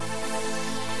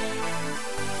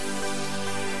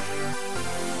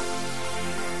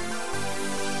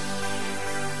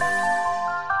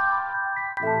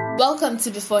Welcome to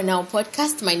Before Now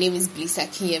podcast. My name is Bliss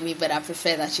Akinyemi, but I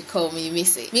prefer that you call me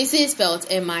Missy. Missy is spelled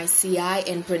M-I-C-I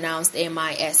and pronounced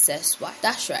M-I-S-S-Y.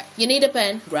 That's right. You need a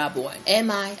pen? Grab one.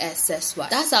 M-I-S-S-Y.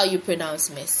 That's how you pronounce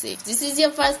Missy. If this is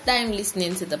your first time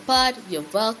listening to the pod, you're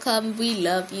welcome. We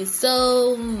love you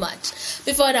so much.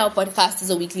 Before Now podcast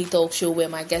is a weekly talk show where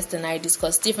my guest and I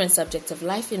discuss different subjects of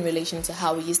life in relation to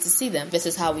how we used to see them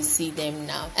versus how we see them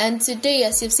now. And today,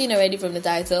 as you've seen already from the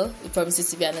title, it promises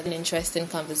to be another interesting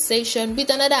conversation with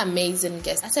another amazing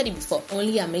guest. I said it before,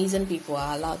 only amazing people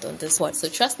are allowed on this one. So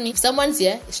trust me, if someone's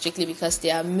here, it's strictly because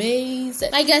they're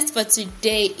amazing. My guest for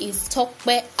today is Tope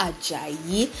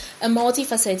Ajayi, a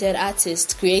multifaceted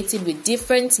artist created with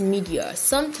different media,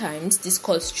 sometimes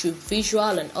discussed through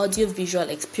visual and audio-visual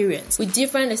experience, with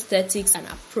different aesthetics and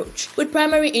approach, with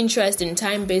primary interest in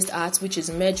time-based art which is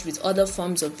merged with other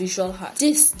forms of visual art.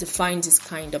 This defines his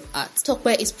kind of art. Tope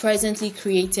is presently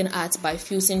creating art by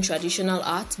fusing traditional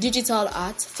art, digital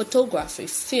art, photography,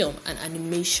 film, and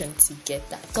animation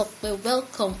together. Tope,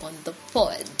 welcome on the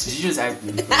pod. Did you just hype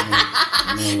me?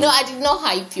 No, I did not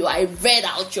hype you. I read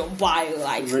out your bio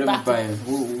like read that. Bio.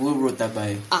 Who wrote that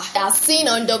bio? I've seen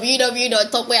on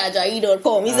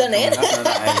www.topeajayi.com, isn't it?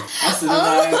 That's not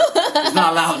hype. It's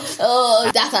not allowed. Oh,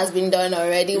 that has been done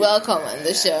already. Welcome on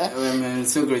the show. Man,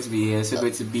 it's so great to be here. So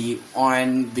great to be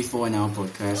on Before Now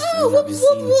podcast. Oh, I've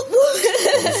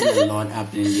seen a lot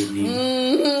happening lately.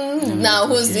 Now,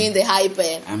 who's doing the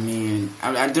hyping? I mean,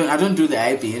 I don't do the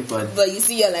hyping, but you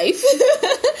see your life.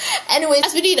 Anyway,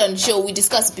 as we did on the show, we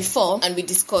discussed before and we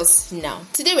discuss now.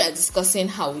 Today we are discussing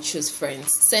how we choose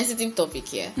friends. Sensitive topic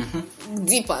here.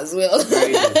 Deep as well.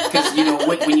 Very good. Because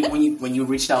when you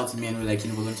reached out to me and we're like,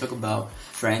 we're going to talk about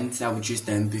friends, I would choose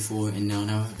them before and now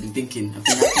I've been thinking. I've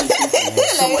been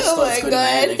so much thoughts going in my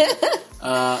head.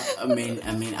 I mean,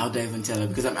 how do I even tell her?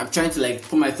 Because I'm trying to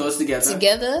put my thoughts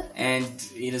together. And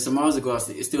some hours ago I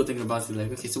was still thinking about it.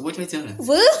 Okay, so what do I tell her?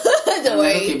 Don't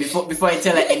worry. Okay, before I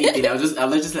tell her anything, I'll just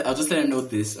let her know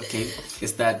this. Okay,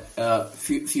 it's that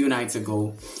few nights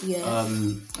ago,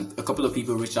 a couple of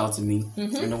people reached out to me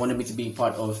and they wanted me to be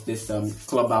part of this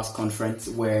Clubhouse conference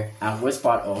where I was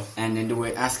part of, and then they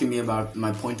were asking me about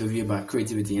my point of view about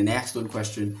creativity, and they asked one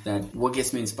question that what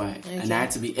gets me inspired, and I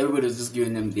had to be. Everybody was just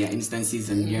giving them their instances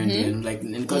and here and there, and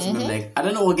it got to me I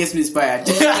don't know what gets me inspired.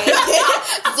 So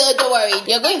don't worry,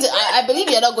 you're going to. I believe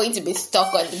you're not going to be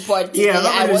stuck on the board today. Yeah, I'm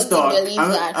not going to be stuck. Believe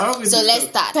that. So let's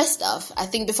start. First off, I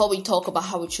think before we talk about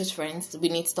how we choose friends, we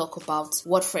need to talk about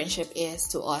what friendship is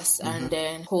to us, and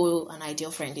then who an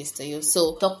ideal friend is to you.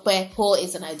 So, Tope, who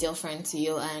is an ideal friend to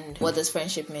you, and what does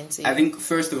friendship mean to you? I think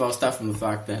first of all, start from the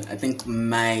fact that I think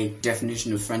my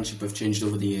definition of friendship have changed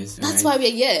over the years. That's why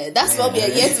we're here. That's what we're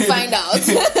here to find out.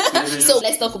 So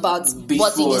let's talk about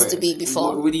what it used to be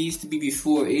before. What it used to be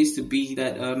before, it used to be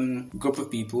that group of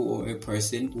people or a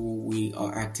person who we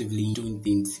are actively doing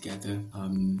things together,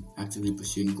 actively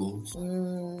pursuing goals.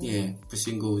 Yeah,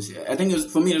 pursuing goals. I think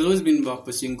for me, it's always been about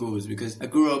pursuing goals because I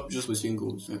grew up just pursuing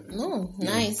goals.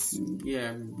 Nice.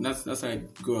 Yeah, that's how I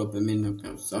grew up. I mean,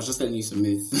 I was just telling you some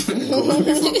myths.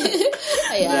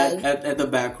 At the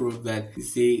back row that you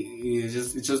see, it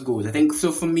just goes. I think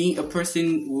so. For me, a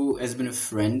person who has been a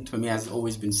friend for me has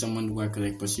always been someone who I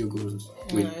could pursue goals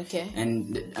with. Okay.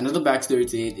 And another backstory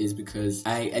to it is because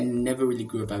I never really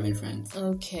grew up having friends.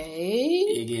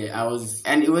 Okay. Yeah,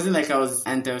 and it wasn't like I was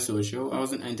antisocial. I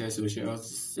wasn't antisocial. I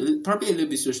was probably a little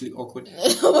bit socially awkward.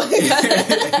 Oh my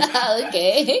god.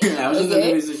 Okay. I was just a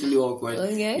little bit socially awkward.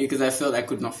 Okay. Because I felt I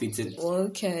could not fit in.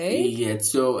 Okay. Yeah.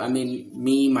 So I mean,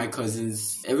 me, my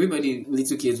cousins, everybody,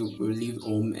 little kids will leave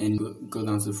home and go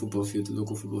down to the football field, the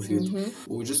local football field.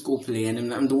 We'll just go play,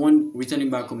 and I'm the one returning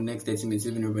back home the next 30 minutes,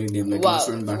 leaving everybody there. I'm like, wow.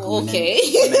 running back home. Okay.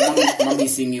 And then mommy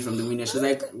seeing me from the window. She's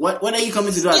like, what are you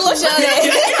coming to do?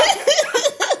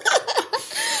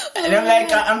 And I'm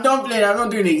like, I'm done playing. I'm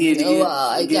not doing it again. Oh, wow,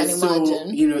 I can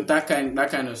imagine. That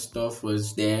kind of stuff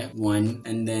was there. One,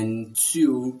 and then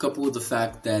two, coupled with the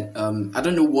fact that I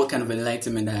don't know what kind of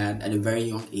enlightenment I had at a very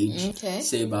young age. Okay.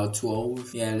 Say about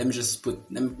 12. Yeah, let me just let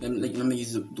me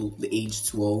use the age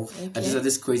 12. Okay. I just had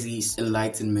this crazy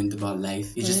enlightenment about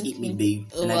life. It just hit me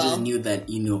big, and I just knew that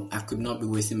I could not be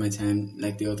wasting my time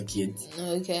like the other kids.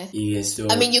 Okay. Yeah. So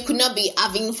I mean, you could not be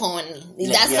having fun.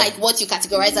 That's like what you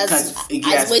categorize as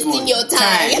wasting your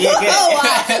time. Yeah. Oh,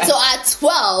 wow. So at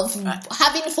 12,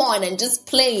 having fun and just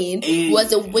playing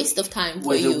was a waste of time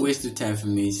for you. Was a waste of time for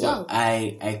me. So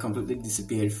I completely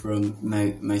disappeared from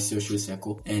my social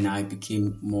circle and I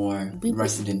became more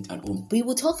resident at home. We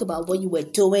will talk about what you were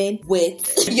doing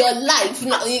with your life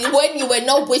when you were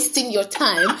not wasting your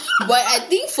time. But I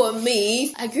think for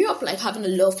me, I grew up like having a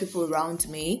lot of people around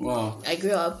me. Wow. I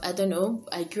grew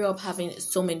up having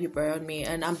so many people around me,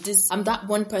 and I'm that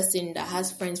one person that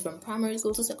has friends from primary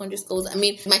school to secondary schools. I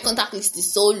mean, my contact list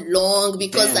is so long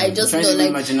because I just know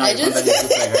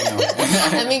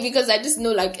because I just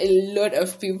know like a lot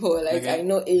of people. Like I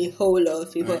know a whole lot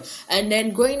of people. Right. And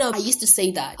then growing up, I used to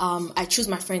say that I choose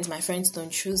my friends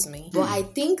don't choose me. But I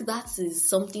think that is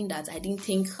something that I didn't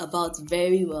think about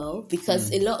very well,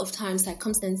 because a lot of times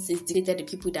circumstances dictated the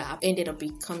people that have ended up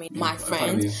becoming my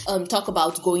friends. Talk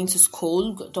about going to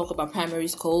school, talk about primary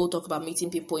school, talk about meeting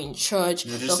people in church,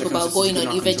 talk about going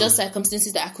on events, just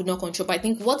circumstances that I could not control. But I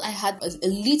think what I had a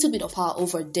little bit of power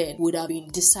over then would have been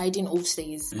deciding who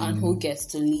stays and who gets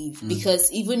to leave.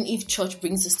 Because even if church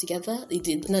brings us together, it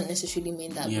did not necessarily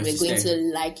mean that we were going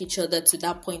to like each other to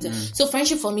that point. So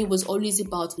friendship for me was always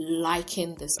about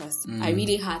liking this person. I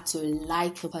really had to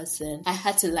like a person. I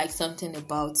had to like something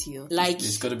about you. Like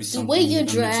the way you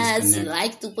dress,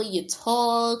 like the way you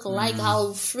talk, like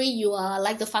how free you are,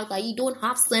 like the fact that you don't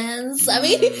have sense. I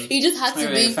mean, you just have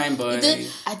to be fine boy.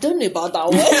 I don't know about that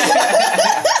one.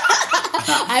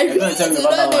 I really don't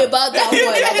know about that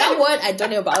word. Like that word, I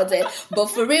don't know about it. But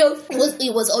for real,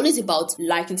 it was always about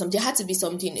liking something. There had to be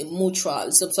something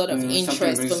mutual, some sort of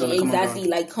interest for me. Exactly,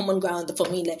 like common ground for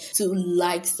me, like to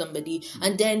like somebody.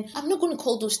 And then I'm not going to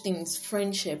call those things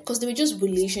friendship, because they were just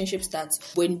relationships that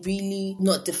were really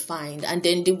not defined. And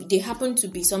then they happened to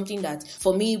be something that,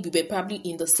 for me, we were probably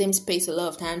in the same space a lot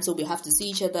of times, so we have to see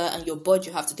each other, and your budget,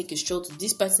 you have to take a stroll to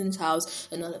this person's house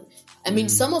and all that. I mean,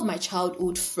 some of my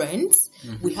childhood friends,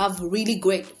 we have really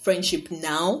great friendship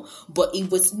now, but it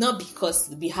was not because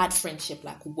we had friendship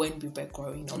like when we were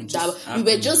growing up. We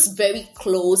were just very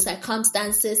close.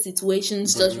 Circumstances,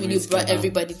 situations just really brought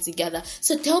everybody together.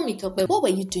 So tell me, Tope, what were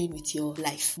you doing with your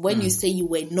life when you say you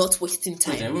were not wasting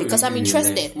time? Because I'm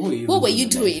interested. What were you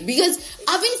doing? Because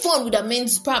having fun would have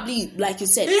meant probably, like you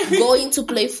said, going to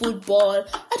play football.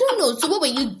 I don't know. So what were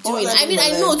you doing? I mean,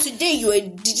 I know today you're a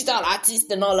digital artist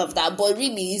and all of that, but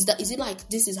really, is it like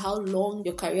this is how long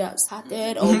your career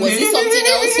started, or was it something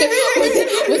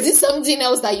else? Was it something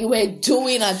else that you were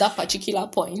doing at that particular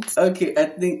point? Okay, I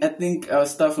think I'll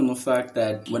start from the fact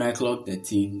that when I clocked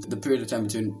 13, the period of time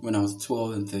between when I was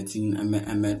 12 and 13,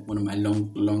 I met one of my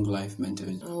long life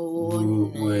mentors,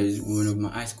 who was one of my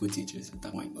high school teachers at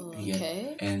that point.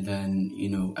 Okay. Yeah. And then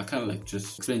I kind of like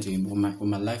just explained to him what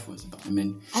my life was about. I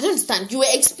mean, I don't understand. You were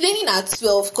explaining at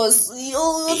 12 because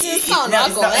you sound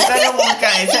like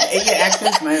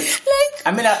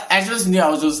I just knew I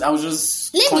was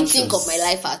just let conscious. me think of my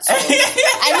life at 12.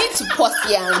 I need to pause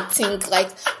here and think,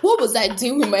 like, what was I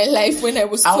doing with my life when I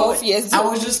was 12 years old? I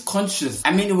was just conscious.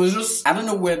 I mean, it was just, I don't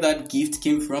know where that gift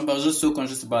came from, but I was just so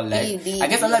conscious about life. I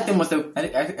guess another thing must have,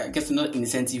 I guess another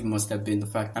incentive must have been the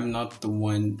fact I'm not the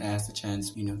one that has the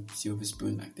chance, silver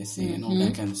spoon, like they say, and all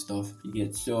that kind of stuff. You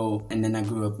get so, and then I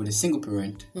grew up with a single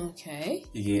parent. Okay.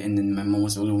 You get, and then my mom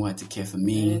was the only one to care for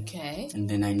me. Okay. And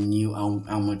then I knew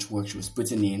how much work she was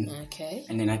putting in. Okay.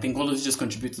 And then I think all of this just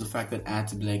contribute to the fact that I had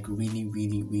to be like really,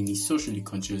 really, really socially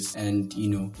conscious and,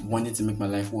 wanted to make my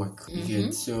life work.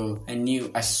 So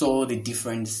I saw the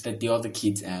difference that the other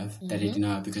kids have that I did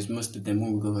not have, because most of them,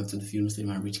 when we go back to the field, most of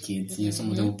them are rich kids.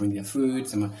 Some of them will bring their food.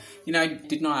 Some I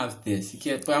did not have this.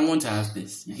 But I want to have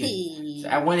this. So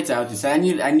I wanted to have this. I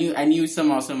knew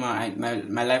somehow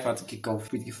my life had to kick off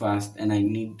pretty fast, and I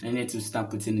need to start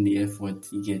putting in the effort.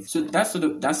 So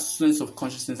that sense of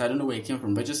consciousness, I don't know where it came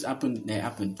from, but it just happened. It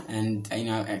happened, and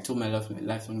I told my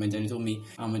lifelong mentor, and he told me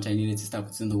how much I needed to start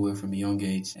putting the work from a young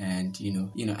age, and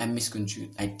I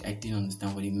misconstrued. I didn't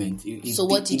understand what it meant. So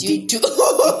what did you do?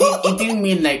 It didn't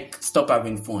mean like stop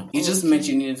having fun. It just meant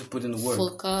you needed to put in the work.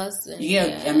 Focus.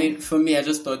 I mean, for me, I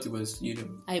just thought it was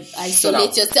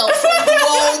isolate yourself from the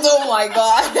world. Oh my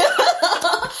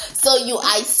god. So you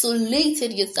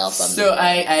isolated yourself from the world.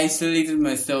 I isolated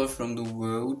myself from the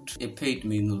world. It paid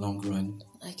me in the long run.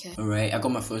 Okay. Alright, I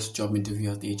got my first job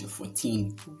interview at the age of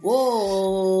 14.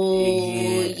 Whoa!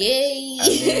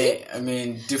 Yay! I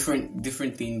mean,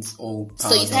 different things all.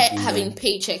 So you started having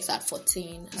paychecks at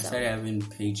 14. I started having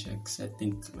paychecks, I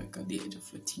think, like at the age of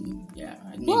 14. Yeah.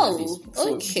 Whoa!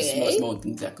 Okay. Small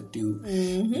things I could do.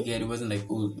 Yeah, it wasn't like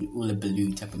all a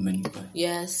balloon type of money, but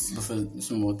yes. But for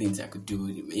small things I could do.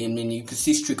 I mean, you could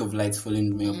see streak of lights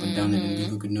falling me up and down, and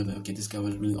people could know that okay, this guy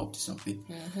was really up to something.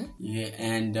 Yeah,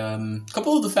 and a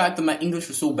couple the fact that my English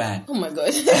was so bad. Oh my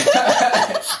god.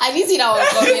 I didn't see that one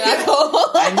coming at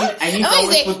all. I need to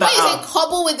always put that out.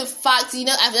 Couple with the fact,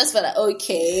 I just felt like,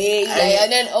 okay.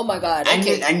 And then, oh my god.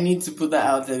 Okay. I need to put that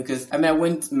out there because,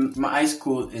 my high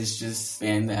school is just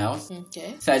in the house.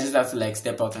 Okay. So I just have to like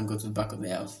step out and go to the back of the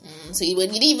house. So you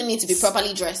didn't even need to be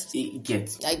properly dressed. I get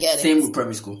it. Same with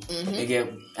primary school.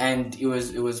 And it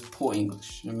was poor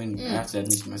English. I have to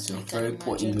admit to myself, very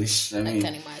poor English. I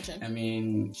can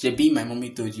imagine. Shebi, my mommy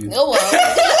told you. Oh well.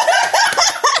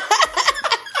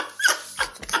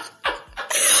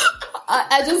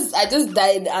 I just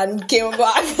died and came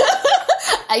back.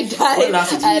 I died and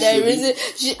I risen.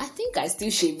 I think I still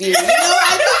Shebi.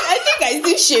 I think I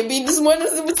still Shebi. This morning,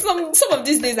 some of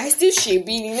these days, I still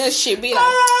Shebi. Shebi.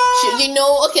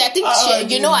 Okay, I think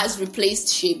has replaced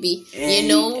Shebi. You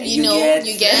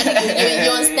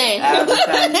understand. I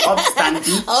understand. Upstanding.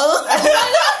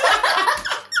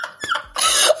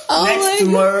 Next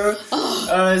tomorrow.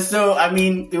 So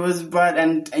it was bad,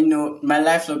 and my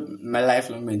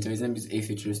lifelong mentor. His name is A.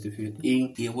 Futurist.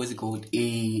 What's it called?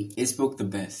 He spoke the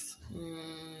best.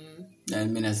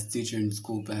 As a teacher in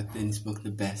school back then, he spoke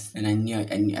the best, and I knew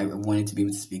I wanted to be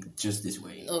able to speak just this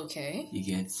way. Okay, you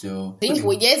get so. I think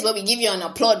we give you an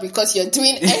applaud because you're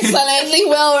doing excellently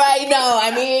well right now.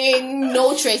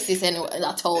 No traces at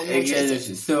all. No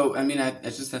traces. So I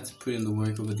just had to put in the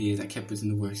work over the years. I kept putting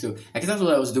the work. So I guess that's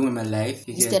what I was doing in my life.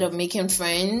 Instead of making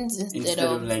friends, instead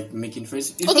of like making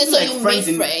friends. Okay, so you made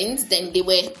friends. Then they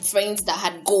were friends that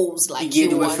had goals. They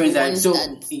were friends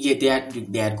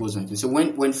they had goals. So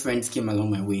when friends came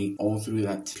along my way all through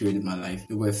that period of my life,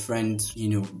 there were friends,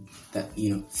 that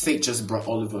fate just brought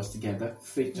all of us together.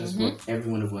 Fate just brought every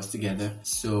one of us together.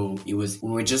 So we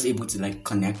were just able to like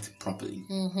connect properly.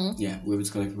 Yeah, we were able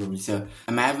to connect properly. So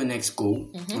I might have a next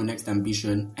goal or next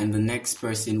ambition, and the next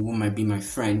person who might be my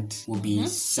friend will be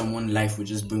someone life will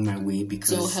just bring my way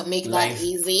because so make life, that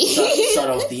easy. sort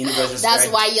of the universe. That's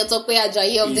why you're talking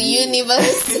Ajayi of the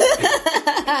universe.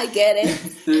 I get it.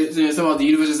 So some of the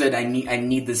universe said I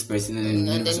need this person, and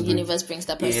then the universe brings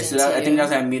that person. Yeah, so I think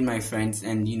that's how I made my friends,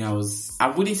 and I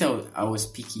wouldn't say I was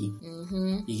picky.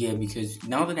 Yeah, because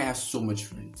now that I have so much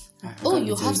friends.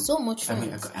 You have so much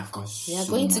friends. I've got so We are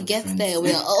going to get friends. there.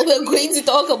 We're going to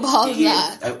talk about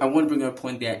that. I want to bring up a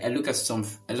point there. I look at some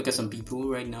people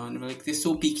right now, and I'm like, they're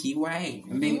so picky. Why?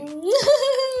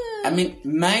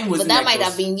 Mine was. But that might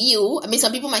have been you.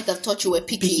 Some people might have thought you were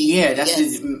picky. Yeah, that's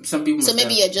it. Some people. So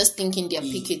maybe you're just thinking they're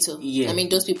picky too. Yeah.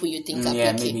 Those people you think are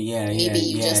picky. Maybe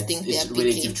you just think they're picky.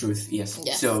 Relative truth. Yes.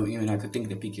 Yeah. So I could think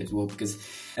they're picky as well because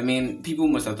people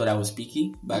must have thought I was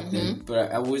picky back then,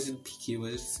 but I wasn't picky. It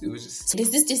was just. There's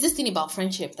this thing about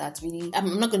friendship that really,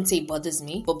 I'm not going to say it bothers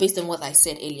me, but based on what I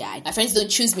said earlier, my friends don't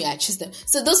choose me, I choose them.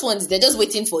 So those ones, they're just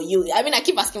waiting for you. I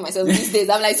keep asking myself these days,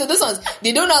 I'm like, so those ones,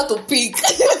 they don't know how to pick.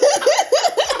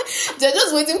 They're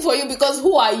just waiting for you because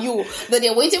who are you? That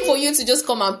they're waiting for you to just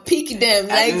come and pick them.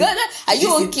 Like, are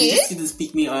you okay? Did you see this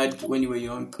pick me odd when you were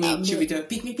young? Chivita,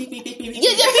 pick me. Yeah, pick me.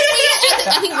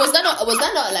 I think was that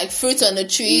not like fruit on a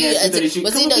tree? Yeah, fruit on a tree.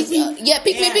 Was it pick me. Yeah,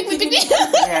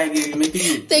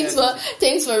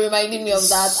 Thanks for reminding me of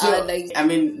that. So,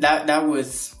 that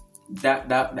was.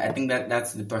 I think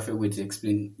that's the perfect way to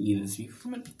explain this.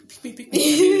 Come on, pick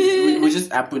me. We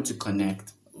just happened to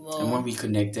connect. Whoa. And when we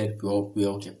connected, we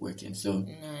all kept working. So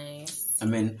nice.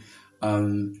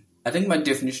 I think my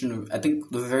definition I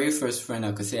think the very first friend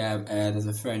I could say I had as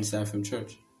a friend started from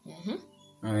church.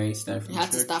 All right, start from church. You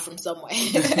had to start from somewhere.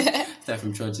 Start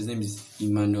from church. His name is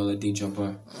Emmanuel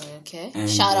Adejumper. Okay. And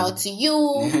shout out to you,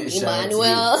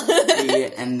 Emmanuel. Yeah,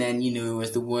 and then it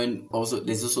was the one. Also,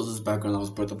 there's also this background. I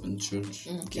was brought up in church.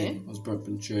 Okay. I was brought up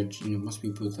in church. Most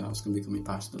people thought I was going to become a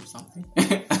pastor or something.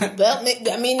 Well,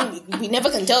 we never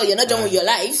can tell. You're not done with your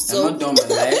life, so I'm not done with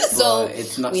my life. So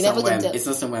it's not we somewhere. Never can tell. It's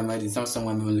not somewhere I'm at. It's not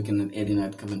somewhere I'm even looking at Eddie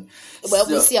not coming. Well,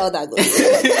 we'll see how that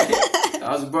goes.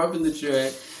 I was brought up in the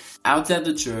church. Outside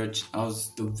the church, I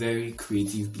was the very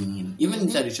creative being. Even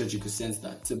inside the church, you could sense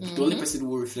that. So the only person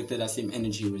who reflected that same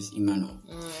energy was Emmanuel.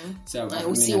 So I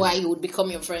would see why he would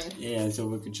become your friend. Yeah, so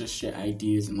we could just share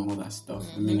ideas and all that stuff.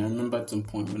 I remember at some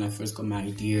point when I first got my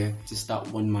idea to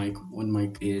start One Mic. One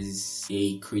Mic is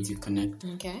a creative connect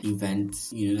event,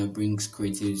 that brings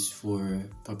creatives for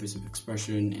purpose of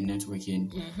expression and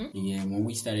networking. Yeah, when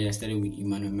we started, I started with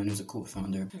Emmanuel. Emmanuel's a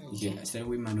co-founder. Yeah, I started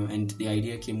with Emmanuel, and the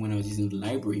idea came when I was using the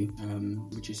library.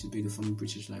 Which is a beautiful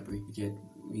British library.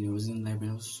 you know, I was in the library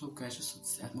and I was so glad.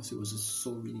 Just the atmosphere was just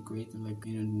so really great. And like,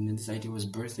 you know, and this idea was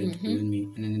birthed within me.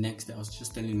 And then the next day I was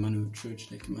just telling Manu at church,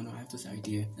 like, Manu, I have this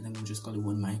idea. And then we'll just call it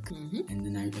One Mic. And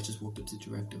then I just walked up to the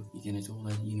director. Again, I told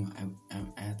her, you know,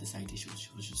 I had this idea. She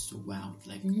was just so wowed.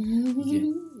 Like,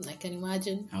 I can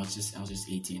imagine. I was just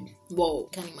 18. Whoa,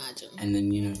 can imagine. And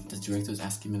then, you know, the director was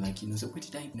asking me, like, you know, so what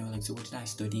did I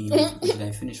study? What did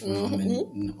I finish from?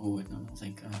 And I was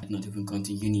like, I've not even gone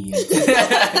to uni yet.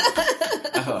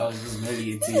 I was just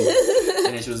barely 18.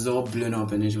 And then she was all blown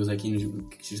up, and then she was like, you know,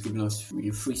 she was giving us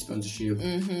free sponsorship.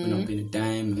 We're not paying a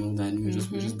dime and all that. And we were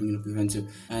just bringing up events. So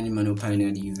Animal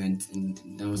pioneered the event, and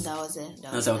that was it.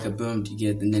 That's how I boomed. You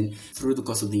get, and then through the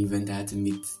course of the event, I had to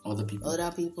meet other people.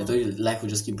 I thought life would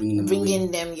just keep bringing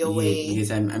them your way.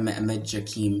 Because I met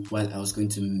Jakim while I was going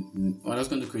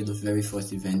to create the very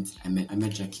first event. I met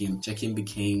Jakim. Jakim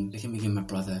became my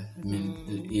brother.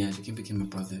 Jakim became my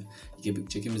brother.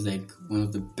 Jakim is like one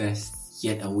of the best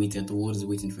yet awaited. The world is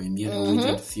waiting for him. Yet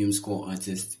awaited film score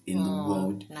artist in the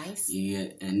world. Nice. Yeah,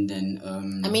 and then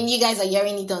I mean, you guys are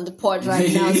hearing it on the pod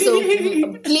right now, so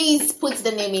please put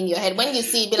the name in your head. When you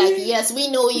see it, be like, yes, we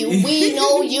know you. We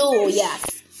know you. Yes.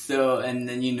 So, and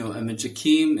then, you know, I met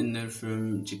Jakim, and then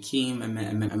from Jakim, I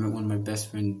met one of my best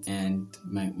friends and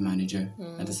my manager.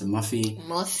 That is a Muffy,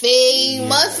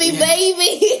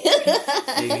 baby.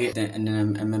 And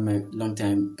then I met my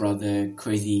longtime brother,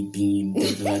 Crazy Beam.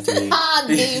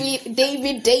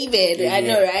 David. I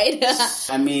know, right?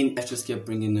 I mean, I just kept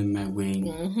bringing them my way.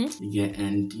 Yeah,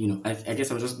 and, you know, I guess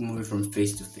I was just moving from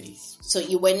face to face. So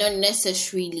you were not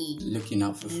necessarily looking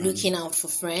out for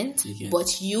friends,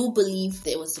 but you believe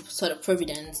there was a sort of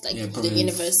providence, like the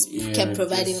universe kept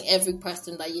providing every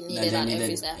person that you needed at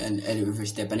every step. And at every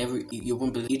step, and you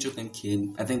won't believe each of them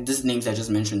came. I think these names I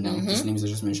just mentioned now. These names I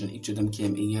just mentioned, each of them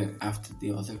came a year after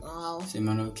the other. Wow. So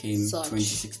Emmanuel came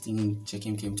 2016,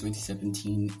 Jakim came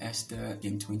 2017, Esther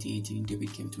came 2018,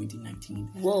 David came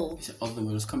 2019. Whoa. So all of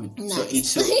them was coming.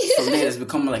 Nice. So from there, it's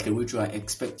become like a ritual. I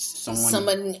expect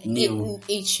someone new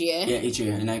each year. Yeah, each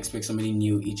year, and I expect somebody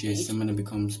new each year. Someone that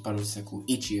becomes part of the circle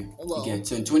each year. Whoa. Okay,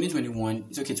 so in 2021,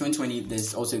 it's okay. 2020,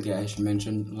 there's also a guy I should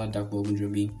mention, Ladak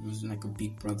Bogunjobi. He was like a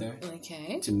big brother.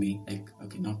 Okay. To me, like,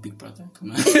 okay, not big brother.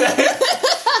 Come on.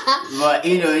 But,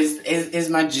 you know, it's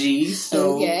my G.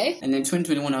 So, okay. And then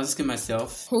 2021, I was asking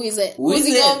myself, who is it? Who's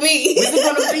it gonna be? Who's it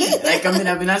gonna be? Like, I mean,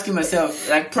 I've been asking myself,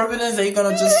 like, Providence, are you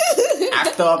gonna just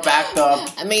act up?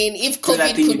 I mean, if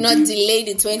COVID could not delay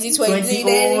the 2020,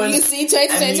 then you see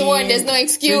 2021, there's no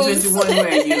excuse. 2021, where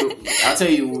are you? I'll tell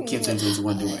you who came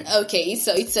 2021, don't worry. Okay,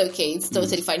 so it's okay. It's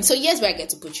totally fine. So yes, I get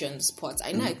to put you on the spot.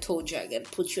 I know I told you I get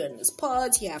to put you on the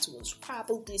spot. You have to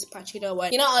scrabble this particular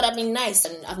one. You know, I would have been nice,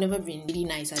 and I've never been really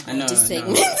nice at this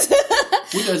segment.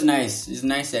 Which was nice. It's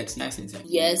nice sex.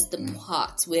 Yes, the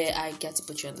part where I get to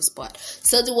put you on the spot.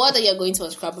 So the word that you're going to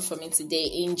unscrabble for me today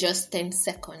in just 10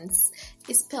 seconds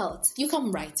is spelled. You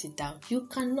can write it down. You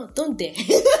cannot. Don't dare.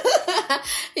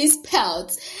 It's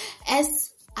spelled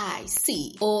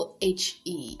SICOHE.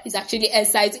 It's actually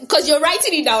SIC because you're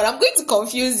writing it down. I'm going to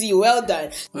confuse you. Well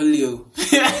done. Olio.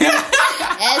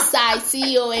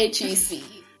 SICOHEC.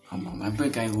 My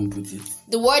brain can't even put it.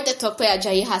 The word that Tope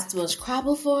Ajayi has to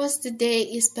unscrabble for us today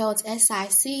is spelled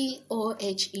SICOHEC.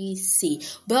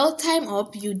 Bell time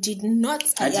up, you did not.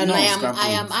 I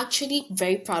am actually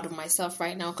very proud of myself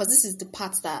right now because this is the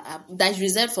part that is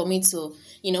reserved for me to,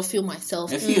 you know, feel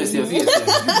myself. Feel yourself. You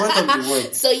brought up the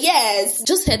word. So yes,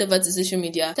 just head over to social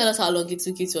media. Tell us how long it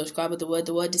took you to unscrabble the word.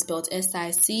 The word is spelled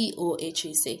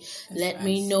SICOHEC. Let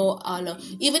me know how long.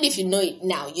 Even if you know it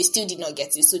now, you still did not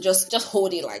get it. So just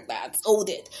hold it like that. Hold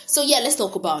it. So yeah, let's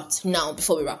talk about now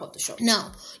before we wrap up the show.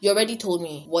 Now, you already told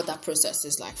me what that process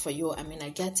is like for you. I mean, I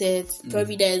get it.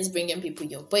 Providence, bringing people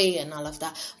your way and all of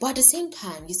that. But at the same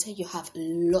time, you say you have a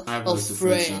lot of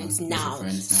friends now.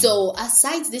 So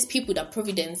aside these people that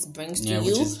Providence brings to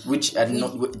you,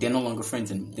 they're no longer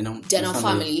friends and they're not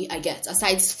family. I get.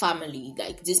 Aside family,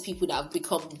 like these people that have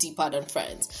become deeper than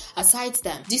friends. Aside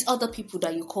them, these other people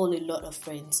that you call a lot of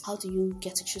friends, how do you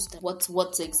get to choose them?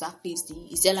 What exactly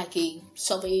is there like a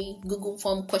survey, Google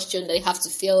form question that you have to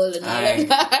fill and all of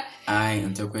that? I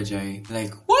am Tokwejayi.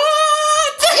 Like, what?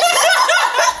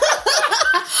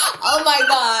 Oh my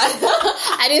god.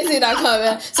 I didn't see that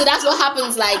coming. So that's what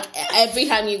happens like every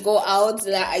time you go out,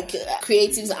 like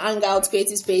creatives hang out,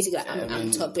 creative space, you're like,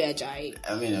 I'm Tope Ajayi.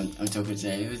 I mean, I'm Tope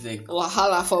Ajayi. It was like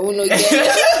Wahala for Uno again.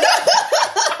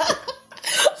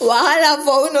 Wahala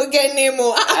for no get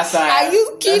Nemo. Are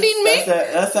you kidding me?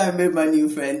 That's how I made my new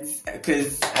friends.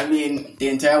 Because, I mean, the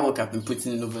entire work I've been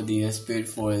putting in over the Spirit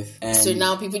Forth. And so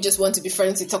now people just want to be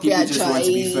friends with Tope Ajayi. People just want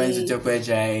to be friends with Tope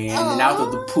Ajayi. And then out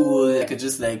of the pool, I could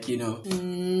just like, you know,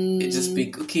 it just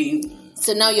be, okay.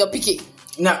 So now you're picky.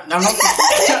 No, I'm not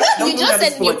picky. You just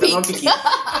said you pick. I'm not picky.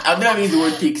 I'm not using the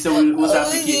word pick, so we'll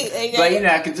start picking. Okay. But, you know,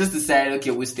 I could just decide, okay,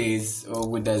 who stays or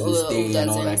who doesn't stay and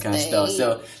all that kind of stuff.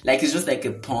 So, like, it's just like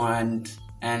a pond.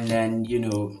 And then, you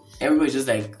know, everybody's just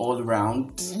like all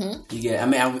around. Mm-hmm. You get, I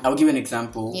mean, I'll give you an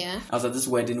example. Yeah. I was at this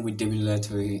wedding with David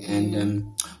Olatori,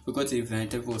 and we got to the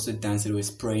event. Everyone also danced. They were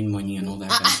spraying money and all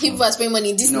that. People were spraying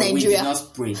money in this Nigeria. We did not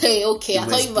spray. Hey, okay. I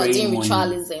thought you were doing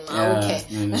ritualism. Okay.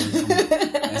 No.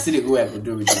 I see the go I could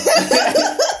do with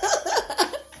that.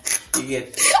 You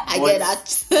get. I get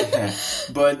that.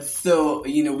 But so,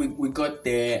 you know, we got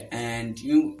there and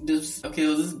there was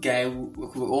this guy who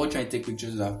we were all trying to take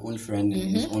pictures of our own friend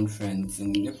and his own friends,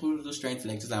 and people were just trying to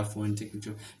like just have fun, take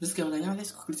picture. This guy was like,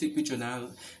 let's quickly take picture now.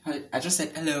 I just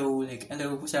said hello,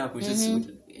 what's up? We just and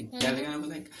I was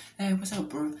like, hey, what's up,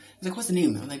 bro? He's like, what's the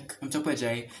name? I'm like, I'm Tope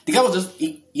Ajayi. The guy was just,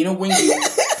 you know, when you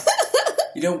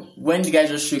you know, when the guy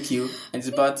just shook you and it's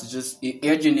about to just, he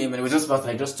heard your name and it was just about to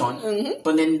like just turn,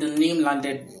 but then the name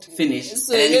landed, finished,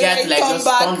 so and then the guy had to like just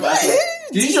turn back. Like,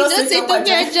 did you just say Tope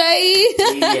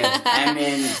Ajayi? Yeah, and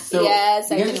then so yes,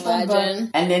 I can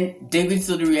imagine. And then David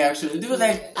saw the reaction. They was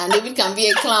like, and David can be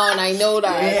a clown. I know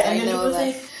that. Yeah, and then it was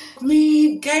like,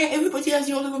 me, guy, everybody has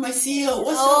you all over my seal.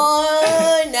 What's up?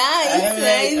 Oh,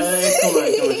 nice. Come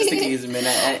on, just take it easy, man.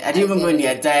 I didn't even go in the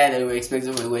attire that we were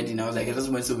expecting for the wedding. I was like, it just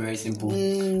went so very simple,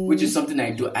 which is something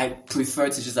I do. I prefer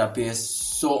to just appear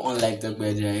so unlike Tope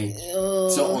Ajayi.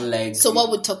 So unlike. So what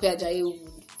would Tope Ajayi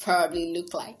probably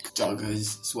look like?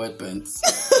 Joggers, sweatpants.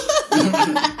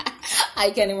 I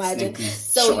can imagine.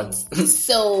 So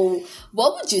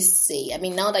what would you say? I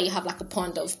mean, now that you have like a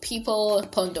pond of people, a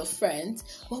pond of friends,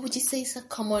 what would you say is a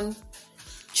common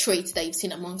trait that you've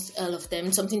seen amongst all of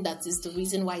them? Something that is the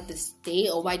reason why they stay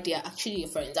or why they are actually your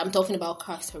friends. I'm talking about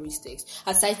characteristics.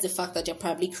 Aside the fact that you're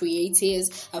probably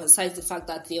creatives, aside the fact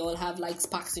that they all have like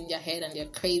sparks in their head and they're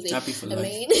crazy. Happy for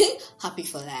life. Happy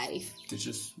for life.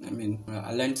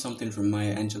 I learned something from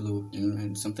Maya Angelou,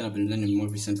 and something I've been learning more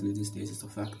recently these days is the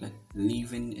fact that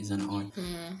living is an art.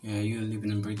 Yeah, you're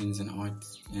living and breathing is an art,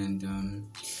 and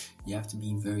you have to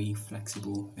be very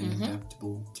flexible and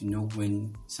adaptable to know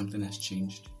when something has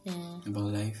changed about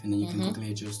life, and then you can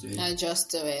quickly adjust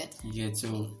to it. Yeah,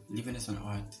 so living is an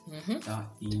art. That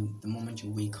the moment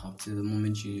you wake up to the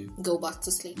moment you go back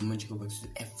to sleep,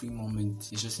 every moment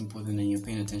is just important, and you're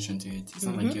paying attention to it. It's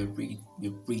not like you're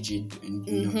rigid, and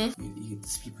you know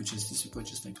these people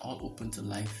just like all open to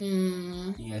life.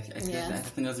 I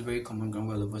think that's a very common ground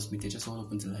where all of us meet. They're just all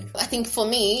open to life. I think for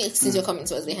me, since you're coming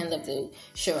towards the end of the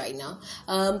show right now,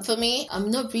 for me,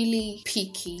 I'm not really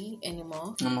picky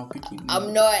anymore. I'm not picky.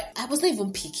 I was not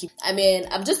even picky. I mean,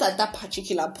 I'm just at that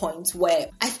particular point where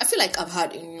I feel like I've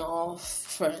had enough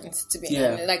friends, to be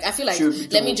honest. Like, I feel like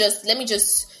let me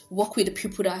just work with the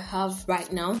people that I have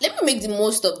right now. Let me make the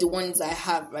most of the ones I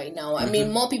have right now. I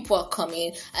mean, more people are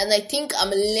coming, and I think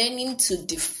I'm learning to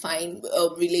define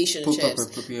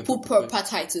relationships. Put proper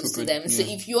titles to them. So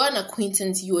if you're an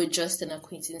acquaintance, you are just an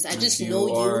acquaintance. I just know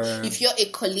you. If you're a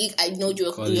colleague, I know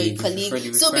you're a colleague.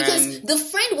 So because the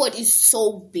friend word is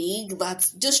so big that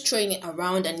just throwing it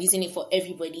around and using it for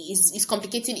everybody is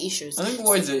complicating issues. I think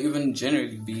words are even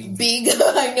generally big.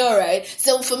 I know, right?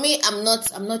 So for me, I'm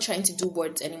not trying to do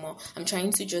words anymore. I'm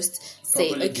trying to just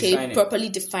say, properly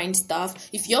define stuff.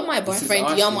 If you're my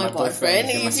boyfriend, you're my boyfriend.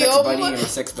 If you're my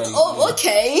sex buddy,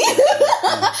 okay.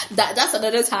 That's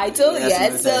another title.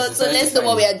 So let's know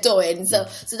what we are doing. So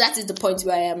that is the point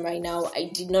where I am right now.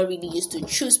 I did not really used to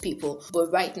choose people,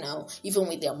 but right now, even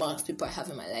with the amount of people I have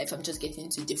in my life, I'm just getting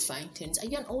to define things. Are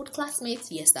you an old classmate?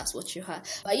 Yes, that's what you are.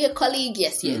 Are you a colleague?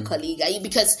 Yes, you're a colleague. Are you,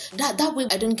 because that way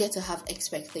I don't get to have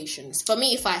expectations. For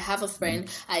me, if I have a friend,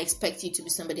 I expect you to be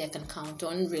somebody I can count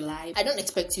on, rely. I don't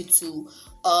expect you to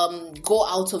go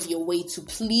out of your way to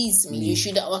please me. You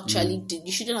shouldn't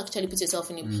actually put yourself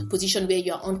in a position where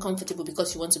you're uncomfortable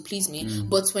because you want to please me.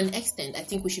 But to an extent, I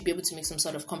think we should be able to make some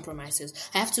sort of compromises.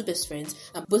 I have two best friends,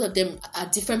 and both of them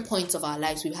at different points of our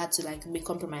lives, we've had to like make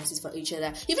compromises for each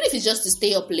other. Even if it's just to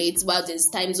stay up late while there's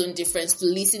time zone difference, to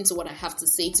listen to what I have to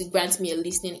say, to grant me a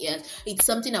listening ear, it's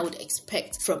something I would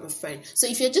expect from a friend. So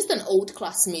if you're just an old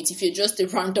classmate, if you're just a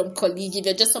random colleague, if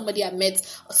you're just somebody I met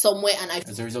somewhere and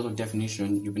as a result of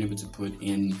definition, you've been able to put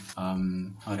in, how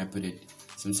would I put it?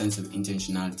 some sense of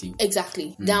intentionality.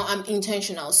 Exactly. Now I'm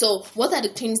intentional. So what are the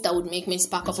things that would make me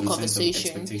spark up a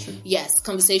conversation? Yes,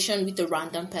 conversation with a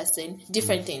random person,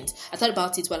 different things. I thought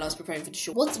about it while I was preparing for the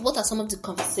show. What are some of the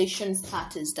conversation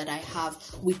starters that I have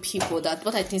with people?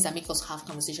 What are things that make us have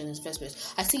conversation in the first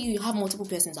place? I see you have multiple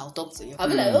persons, I'll talk to you. I'll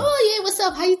be like, oh yeah, what's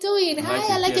up? How you doing?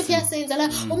 Hi, I like your piercings. I'm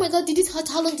like, oh my god, did it hurt?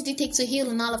 How long did it take to heal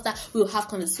and all of that? We'll have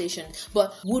conversation.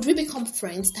 But would we become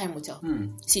friends? Time will tell.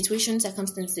 Situation,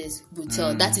 circumstances will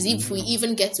tell. That is if we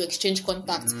even get to exchange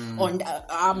contact on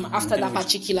after that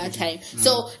particular time.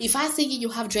 So if I see you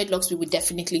have dreadlocks, we would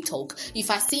definitely talk.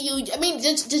 If I see you, I mean,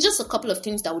 there's just a couple of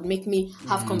things that would make me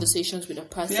have conversations with a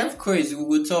person. Yeah, of course, we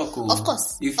would talk. Of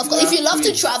course. If you love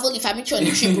to travel, if I meet you on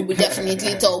a trip, we would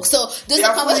definitely talk. So those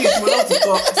are conversations. We love to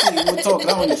talk. See, we'll talk.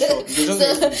 That one is short.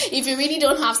 So if you really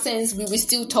don't have sense, we will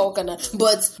still talk.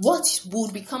 But what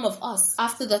would become of us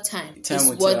after the time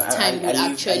is what time would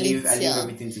actually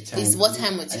tell. Is what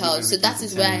time will tell. So that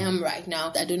is where I am right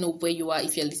now. I don't know where you are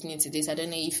if you're listening to this. I don't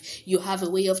know if you have a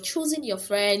way of choosing your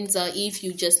friends or if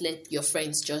you just let your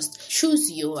friends just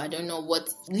choose you. I don't know what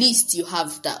list you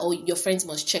have that your friends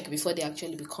must check before they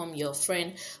actually become your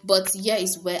friend. But here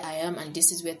is where I am, and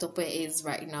this is where Tope is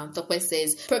right now. Tope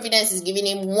says Providence is giving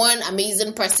him one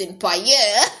amazing person per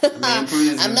year.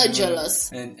 I'm not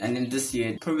jealous. And in this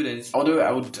year, Providence, although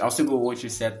I would also go what you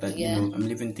said that I'm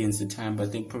living things to time, but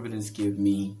I think Providence gave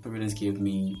me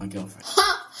my girlfriend.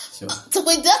 So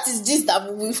wait, that is gist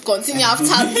that we'll continue after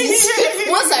this.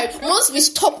 Once we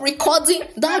stop recording,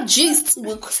 that gist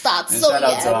will start. So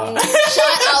shout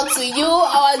out to you,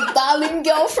 our darling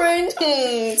girlfriend.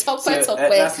 Okay,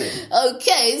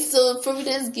 so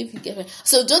Providence give you girlfriend.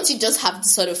 So don't you just have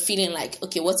this sort of feeling like,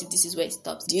 okay, what if this is where it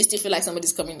stops? Do you still feel like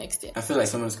somebody's coming next year? I feel like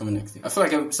someone's coming next year. I feel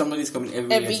like somebody's coming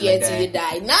every year till you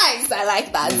die. Nice, I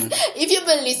like that. If you've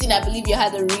been listening, I believe you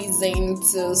had a reason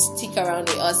to stick around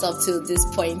with us up till this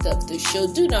point of the show.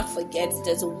 Do not forget,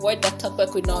 there's a word that Tope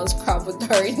could not scrabble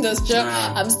during the show.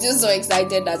 I'm still so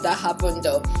excited that happened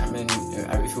though. I mean,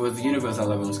 if it was the universe,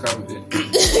 I'll have unscrabbled it.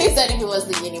 He said if it was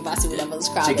the universe, he would have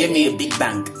unscrabbled it. She gave me a big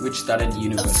bang, which started the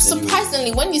universe.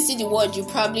 Surprisingly, when you see the word, you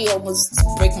probably almost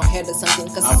break my head or something.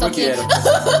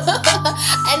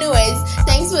 Anyways,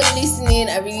 thanks for listening.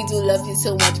 I really do love you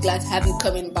so much. Glad to have you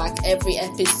coming back every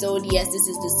episode. Yes, this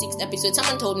is the 6th episode.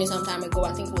 Someone told me some time ago,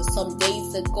 I think it was some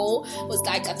days ago, was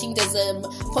like, I think there's a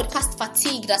podcast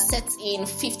fatigue that sets in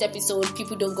 5th episode.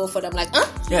 People don't go for them. Like,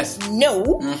 yes,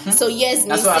 no. So yes,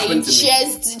 me saying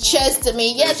cheers to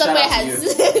me. Yes, somewhere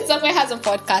has a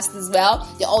podcast as well.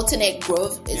 The Alternate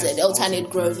Grove is it? The Alternate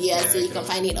Grove. Yes, so you can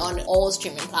find it on all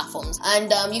streaming platforms,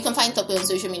 and you can find Tope on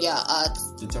social media at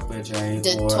the Tope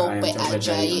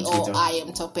Ajayi, or I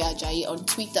am Tope Ajayi on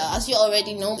Twitter. As you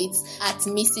already know, it's at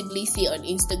Missy Blissy on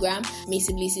Instagram.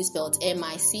 Missy Blissy spelled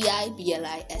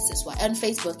MICIBLISSY. On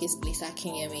Facebook is Blissa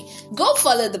Kinyemi. Go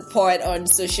follow the pod on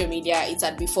social media. It's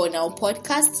at Before Now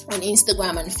Podcast on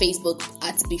Instagram and Facebook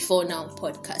at Before Now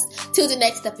Podcast. Till the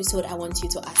next episode, I want you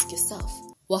to ask yourself,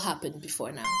 what happened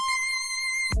before now?